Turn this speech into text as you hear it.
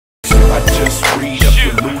just read up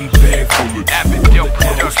the Louis bag full of Abigail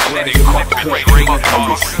production, they commemorate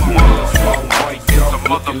it's a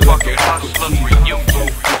motherfucking hustler's reunion.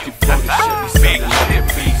 Big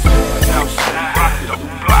Chippies, Rock the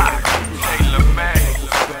Block, Taylor May,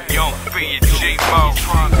 Young Phee and G-MOE,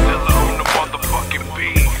 Trendsetters on the motherfucking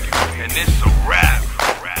beat, and it's a rap.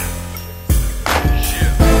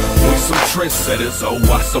 We some trendsetters, oh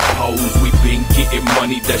I suppose we been getting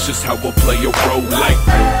money, that's just how we'll play a role. Like,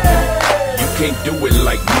 you can't do it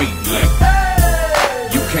like me, like,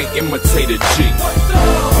 you can't imitate a G.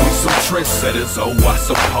 We some trendsetters, oh I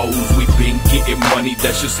suppose we been getting money,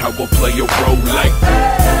 that's just how we'll play a role. Like,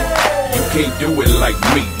 you can't do it like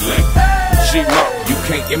me, like, G-MOE, you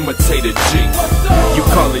can't imitate a G. You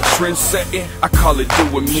call it trendsetting, I call it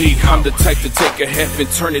doing me. I'm the type to take a half and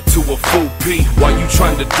turn it to a full P. While you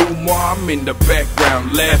trying to do more, I'm in the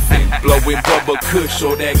background laughing, blowing bubble kush,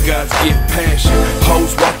 or that God's give passion.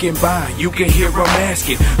 Hoes walking by, you can hear them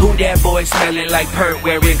asking, who that boy smelling like Pert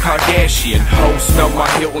wearing Kardashian? Hoes smell my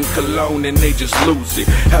Hilton cologne and they just lose it.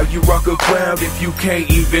 How you rock a crowd if you can't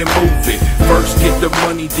even move it? First get the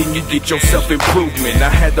money, then you get your self-improvement. I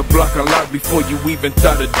had the block unlocked before you even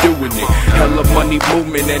thought of doing it. Hella money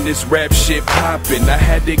movement and this rap shit popping. I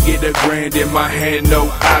had to get a grand in my hand, no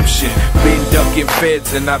option. Been ducking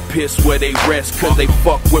feds and I piss where they rest, cause they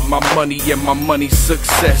fuck with my money and my money's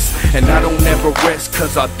success. And I don't ever rest,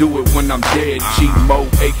 cause I do it when I'm dead. G-MOE,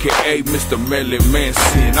 aka Mr. Melon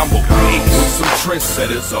Manson, I'm a beast. With some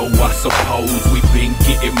trendsetters, oh I suppose we been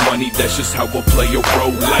getting money, that's just how we'll play a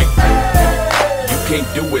role. Like, you can't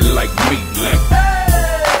do it like me, like,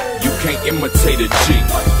 you can't imitate a G.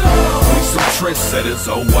 We some trendsetters,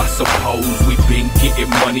 oh I suppose we been getting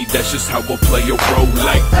money, that's just how we'll play a role.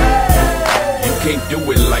 Like, you can't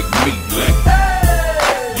do it like me,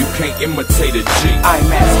 like, you can't imitate a G.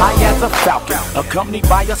 I'm as high as a falcon, accompanied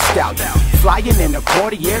by a stallion, flying in a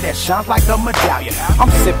Cartier that shines like a medallion. I'm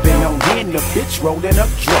sipping on in the bitch rolling up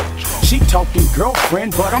drunk. She talking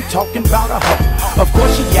girlfriend, but I'm talking about a hoe. Of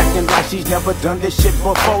course she acting like she's never done this shit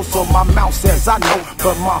before, so my mouth says I know,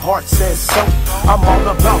 but my heart says so. I'm all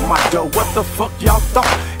about my dough, what the fuck y'all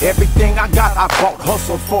thought? Everything I got I bought,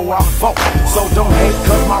 hustle for I fought. So don't hate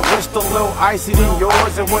cause my wrist a little icy than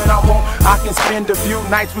yours, and when I want I can spend a few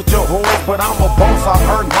nights with your whores. But I'm a boss,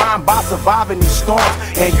 I earn mine by surviving these storms,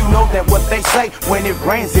 and you know that what they say, when it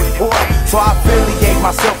rains it pours. So I affiliate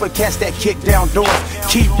myself with cats that kick down doors,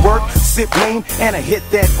 keep work, sip lean, and I hit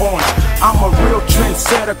that orange. I'm a real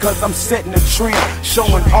trendsetter cause I'm setting a trend,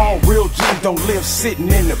 showing all real G's don't live sitting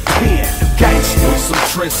in the pen. Gangsta. We some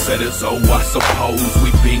trendsetters, oh I suppose we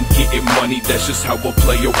been getting money, that's just how we'll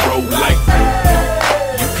play a role. Like,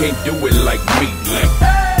 you can't do it like me, like,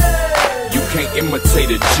 you can't imitate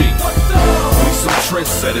a G. We some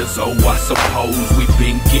trendsetters, oh I suppose we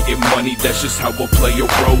been getting money, that's just how we'll play a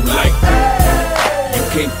role. Like, you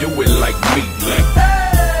can't do it like me, like,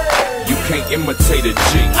 you can't imitate a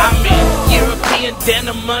G. I mean, European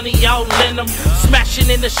denim money, all in them. Smashing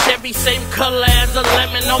in the Chevy, same color as a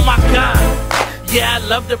lemon, oh my God. Yeah, I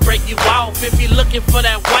love to break you off. If you're looking for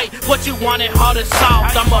that white, what you want it hard and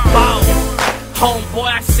soft, I'm a boss.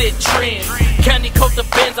 Homeboy, I said trends. Candy coat the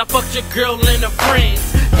Benz, I fucked your girl and her friends.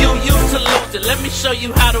 You used to lose it, let me show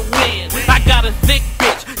you how to win. I got a thick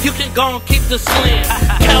bitch, you can go and keep the slim.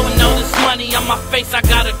 Counting all this money on my face, I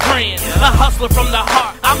got a grin. A hustler from the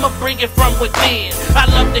heart, I'ma bring it from within. I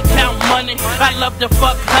love to count money, I love to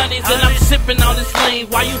fuck honeys, and I'm sipping on this lean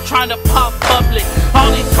while you trying to pop public. All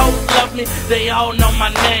these hoes love me, they all know my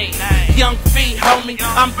name. Young Phee, homie,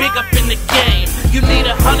 I'm big up in the game. You need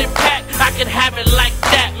 100 pack, I can have it like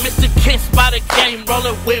that. Mr. Kiss by the game, roll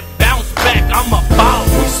it with bounce back, I'm a boss.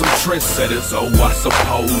 We some trendsetters, oh I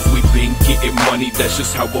suppose we been getting money, that's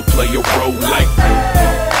just how we'll play a role. Like,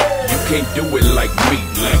 you can't do it like me,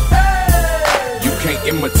 like, you can't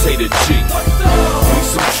imitate a G. We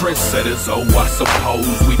some trendsetters, oh I suppose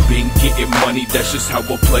we been getting money, that's just how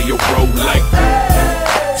we'll play a role. Like,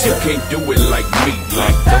 you can't do it like me,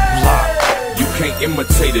 like, the block, you can't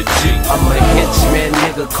imitate a G. I'm a henchman,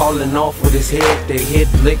 nigga calling off with his head. They hit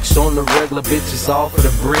licks on the regular, bitches all for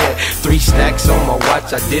the bread. 3 stacks on my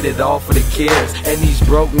watch, I did it all for the cares. And these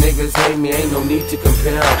broke niggas hate me, ain't no need to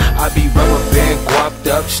compare. I be rubber band guapped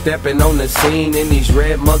up, stepping on the scene in these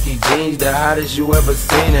red monkey jeans, the hottest you ever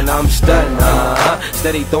seen. And I'm stunning,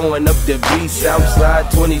 steady throwing up the beats outside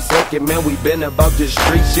 22nd, man, we been about this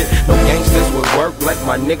street shit. No gangsters would work like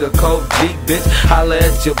my nigga Cold G, bitch. Holla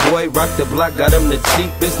at your boy, rock the block, got him the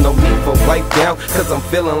cheapest. No need for wipe down, cause I'm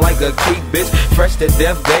feeling like a key, bitch. Fresh to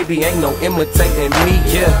death, baby, ain't no imitating me,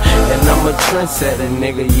 yeah. And I'm a trendsetter,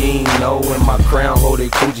 nigga, you ain't know. In my crown, holding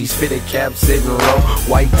Coogee, fitted cap, sitting low.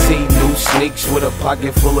 White tee, new new sneaks with a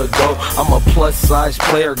pocket full of dough. I'm a plus size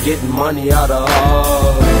player getting money out of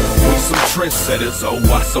hoes. We some trendsetters, oh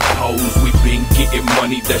I suppose. We been getting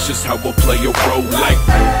money, that's just how a player roll. Like,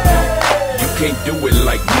 you can't do it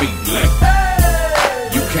like me. Like,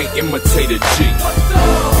 you can't imitate a G.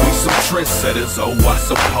 We some trendsetters, oh I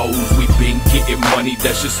suppose. We been getting money,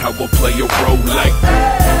 that's just how a player roll. Like,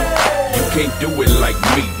 you can't do it like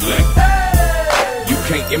me. Like, you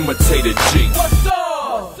can't imitate a G.